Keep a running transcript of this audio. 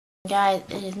Guys,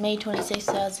 it is May 26,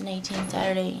 2018,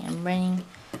 Saturday. I'm running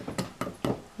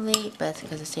late, but it's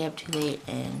because I stay up too late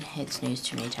and hit snooze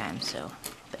too many times, so,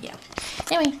 but yeah.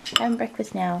 Anyway, having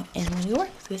breakfast now, and when you work,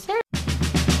 let's get started.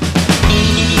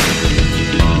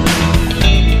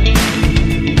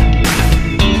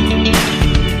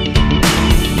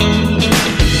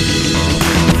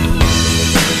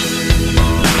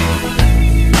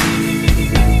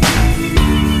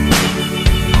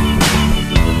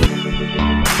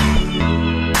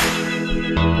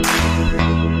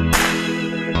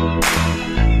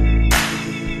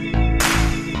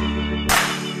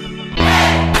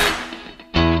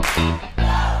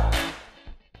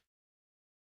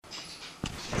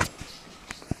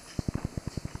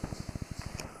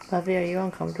 Buffy, are you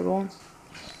uncomfortable?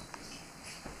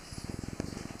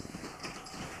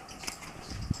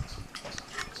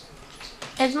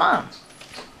 It's Mom.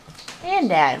 And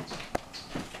Dad.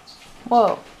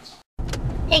 Whoa.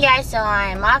 Hey guys, so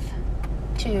I'm off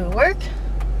to work.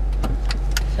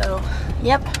 So,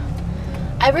 yep.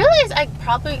 I realized I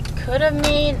probably could have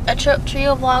made a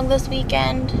trio vlog this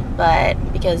weekend, but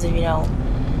because of, you know,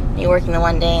 me working the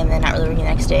one day and then not really working the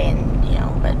next day, and, you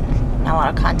know, but not a lot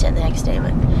of content the next day,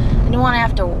 but I didn't want to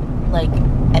have to, like,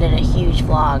 edit a huge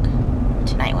vlog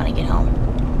tonight when I get home.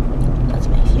 That's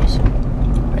my excuse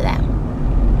for that.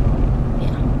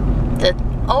 Yeah.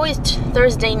 The always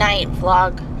Thursday night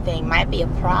vlog thing might be a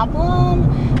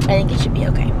problem, but I think it should be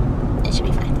okay. It should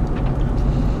be fine.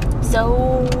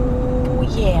 So,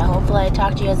 yeah, hopefully I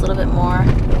talk to you guys a little bit more.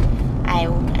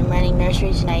 I'm running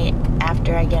nursery tonight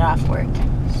after I get off work,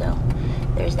 so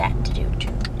there's that to do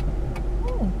too.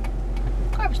 Ooh,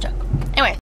 garbage truck.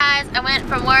 Anyway, guys, I went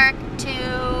from work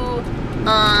to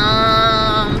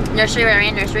nursery, where I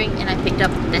ran nursery, and I picked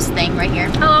up this thing right here.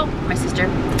 Hello, my sister.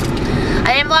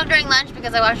 I didn't vlog during lunch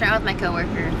because I watched around with my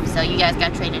coworker, so you guys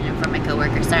got traded in from my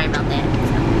coworker. Sorry about that.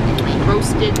 So, anyway,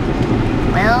 roasted.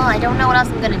 Well, I don't know what else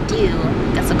I'm gonna do.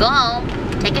 Guess I'll go home,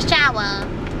 take a shower,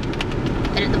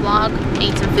 edit the vlog,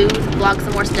 eat some food, vlog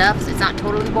some more stuff so it's not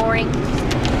totally boring.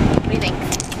 What do you think?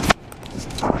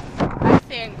 I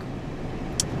think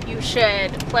you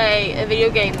should play a video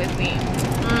game with me.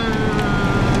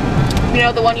 You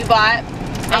know, the one you bought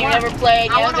and you never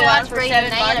played. I want to watch Grey's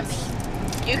Anatomy.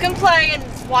 You can play and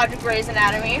watch Grey's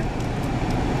Anatomy.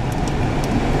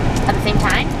 At the same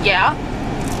time? Yeah.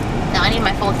 No, I need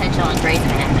my full attention on Grey's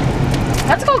Anatomy.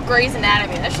 That's called Grey's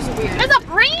Anatomy. That's just weird. There's a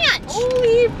branch!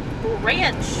 Holy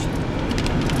ranch.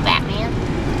 Batman.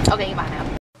 Okay, goodbye now.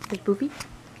 There's Boofy.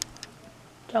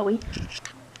 Joey.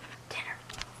 Dinner.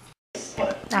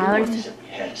 Alex.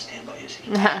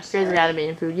 Grey's Anatomy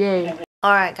and food. Yay.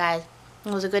 Alright, guys.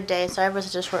 It was a good day. Sorry for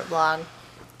such a short vlog.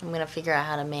 I'm going to figure out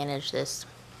how to manage this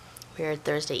weird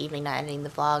Thursday evening, not editing the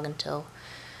vlog until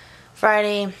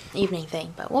Friday evening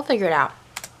thing. But we'll figure it out.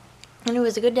 And it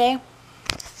was a good day.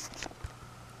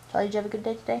 Charlie, did you have a good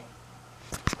day today?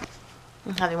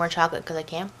 I'm having more chocolate because I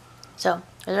can. So,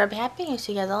 everybody be happy. I'll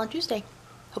see you guys all on Tuesday.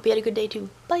 Hope you had a good day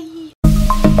too. Bye!